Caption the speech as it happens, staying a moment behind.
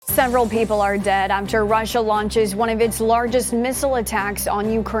Several people are dead after Russia launches one of its largest missile attacks on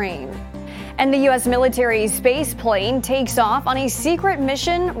Ukraine. And the U.S. military space plane takes off on a secret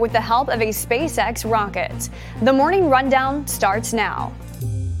mission with the help of a SpaceX rocket. The morning rundown starts now.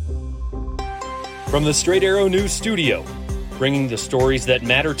 From the Straight Arrow News Studio, bringing the stories that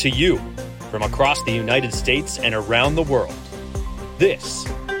matter to you from across the United States and around the world. This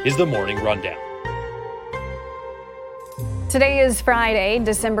is the Morning Rundown. Today is Friday,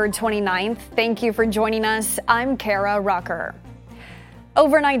 December 29th. Thank you for joining us. I'm Kara Rucker.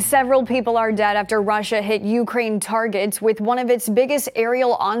 Overnight, several people are dead after Russia hit Ukraine targets with one of its biggest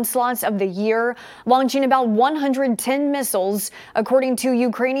aerial onslaughts of the year, launching about 110 missiles, according to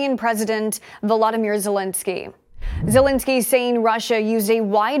Ukrainian President Volodymyr Zelensky. Zelensky saying Russia used a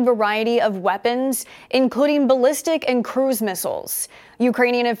wide variety of weapons, including ballistic and cruise missiles.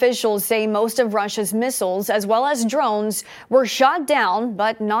 Ukrainian officials say most of Russia's missiles, as well as drones, were shot down,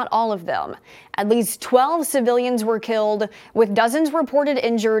 but not all of them. At least 12 civilians were killed, with dozens reported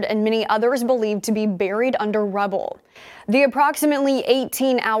injured and many others believed to be buried under rubble. The approximately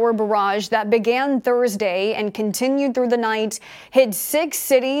 18-hour barrage that began Thursday and continued through the night hit 6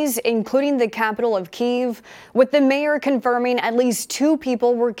 cities, including the capital of Kyiv, with the mayor confirming at least 2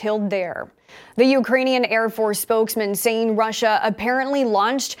 people were killed there. The Ukrainian Air Force spokesman saying Russia apparently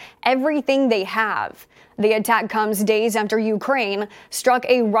launched everything they have. The attack comes days after Ukraine struck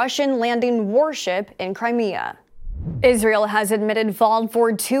a Russian landing warship in Crimea. Israel has admitted fault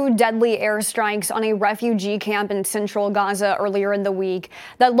for 2 deadly airstrikes on a refugee camp in central Gaza earlier in the week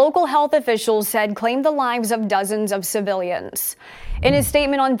that local health officials said claimed the lives of dozens of civilians. In a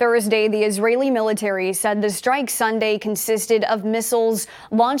statement on Thursday, the Israeli military said the strike Sunday consisted of missiles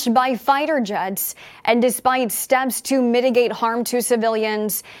launched by fighter jets, and despite steps to mitigate harm to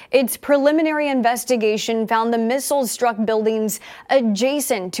civilians, its preliminary investigation found the missiles struck buildings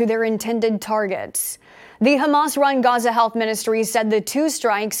adjacent to their intended targets. The Hamas-run Gaza Health Ministry said the 2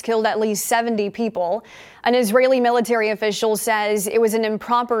 strikes killed at least 70 people. An Israeli military official says it was an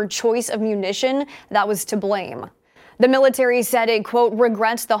improper choice of munition that was to blame. The military said it, quote,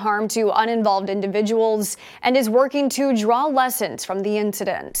 regrets the harm to uninvolved individuals and is working to draw lessons from the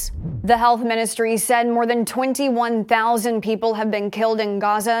incident. The health ministry said more than 21,000 people have been killed in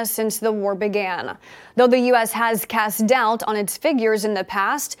Gaza since the war began, though the U.S. has cast doubt on its figures in the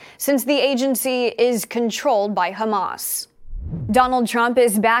past since the agency is controlled by Hamas. Donald Trump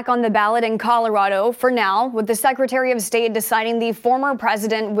is back on the ballot in Colorado for now, with the Secretary of State deciding the former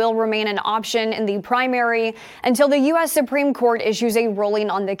president will remain an option in the primary until the U.S. Supreme Court issues a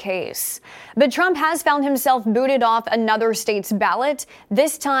ruling on the case. But Trump has found himself booted off another state's ballot,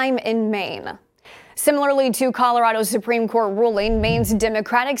 this time in Maine. Similarly to Colorado's Supreme Court ruling, Maine's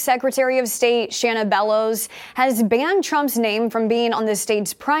Democratic Secretary of State, Shanna Bellows, has banned Trump's name from being on the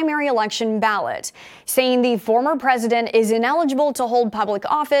state's primary election ballot, saying the former president is ineligible to hold public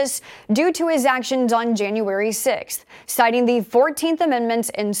office due to his actions on January 6th, citing the 14th Amendment's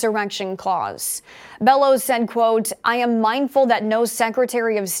insurrection clause. Bellows said, quote, I am mindful that no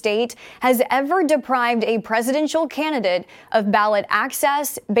Secretary of State has ever deprived a presidential candidate of ballot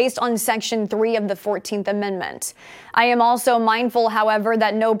access based on Section 3 of the 14th Amendment. I am also mindful, however,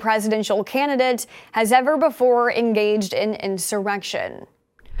 that no presidential candidate has ever before engaged in insurrection.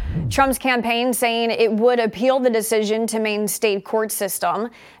 Trump's campaign saying it would appeal the decision to Maine's state court system.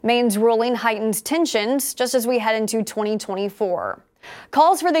 Maine's ruling heightens tensions just as we head into 2024.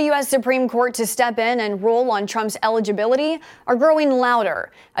 Calls for the U.S. Supreme Court to step in and rule on Trump's eligibility are growing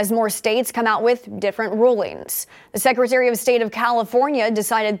louder as more states come out with different rulings. The Secretary of State of California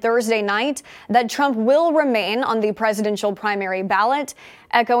decided Thursday night that Trump will remain on the presidential primary ballot,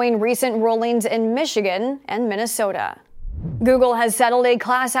 echoing recent rulings in Michigan and Minnesota. Google has settled a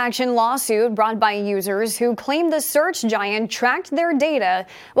class action lawsuit brought by users who claim the search giant tracked their data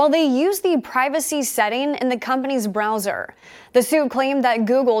while they used the privacy setting in the company's browser. The suit claimed that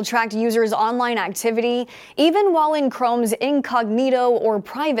Google tracked users' online activity even while in Chrome's Incognito or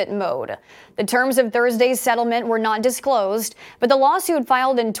private mode. The terms of Thursday's settlement were not disclosed, but the lawsuit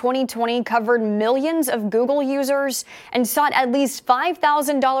filed in 2020 covered millions of Google users and sought at least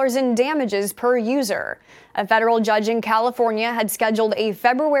 $5,000 in damages per user. A federal judge in California had scheduled a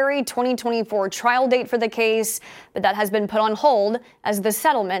February 2024 trial date for the case, but that has been put on hold as the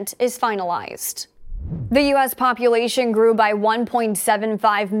settlement is finalized. The U.S. population grew by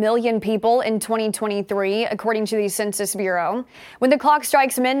 1.75 million people in 2023, according to the Census Bureau. When the clock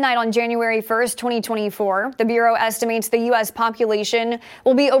strikes midnight on January 1st, 2024, the Bureau estimates the U.S. population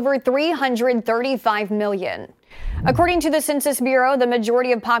will be over 335 million. According to the Census Bureau, the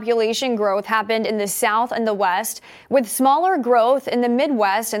majority of population growth happened in the South and the West, with smaller growth in the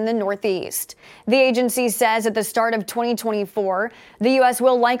Midwest and the Northeast. The agency says at the start of 2024, the U.S.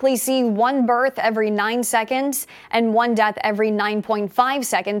 will likely see one birth every 9 seconds and one death every 9.5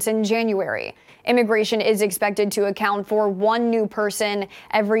 seconds in January. Immigration is expected to account for one new person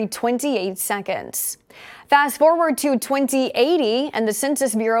every 28 seconds. Fast forward to 2080, and the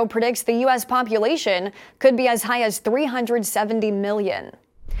Census Bureau predicts the U.S. population could be as high as 370 million.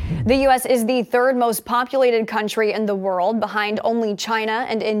 The U.S. is the third most populated country in the world, behind only China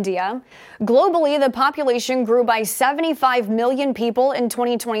and India. Globally, the population grew by 75 million people in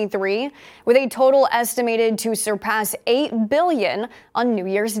 2023, with a total estimated to surpass 8 billion on New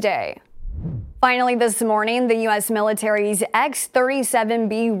Year's Day. Finally, this morning, the U.S. military's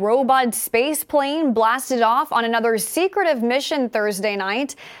X-37B robot space plane blasted off on another secretive mission Thursday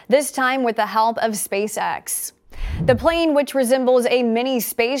night, this time with the help of SpaceX. The plane, which resembles a mini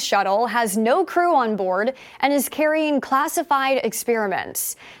space shuttle, has no crew on board and is carrying classified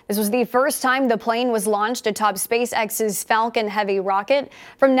experiments. This was the first time the plane was launched atop SpaceX's Falcon Heavy rocket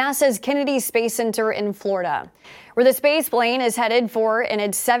from NASA's Kennedy Space Center in Florida. Where the space plane is headed for in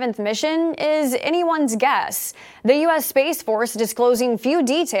its 7th mission is anyone's guess. The U.S. Space Force disclosing few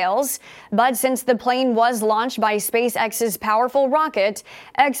details, but since the plane was launched by SpaceX's powerful rocket,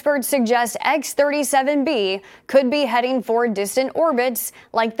 experts suggest X-37B could be heading for distant orbits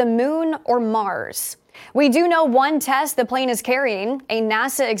like the Moon or Mars. We do know one test the plane is carrying, a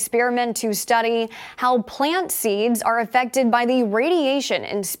NASA experiment to study how plant seeds are affected by the radiation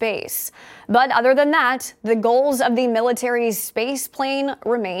in space. But other than that, the goals of the military's space plane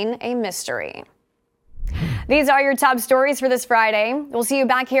remain a mystery. These are your top stories for this Friday. We'll see you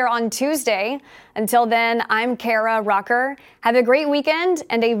back here on Tuesday. Until then, I'm Kara Rucker. Have a great weekend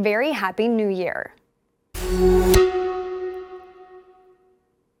and a very happy New Year.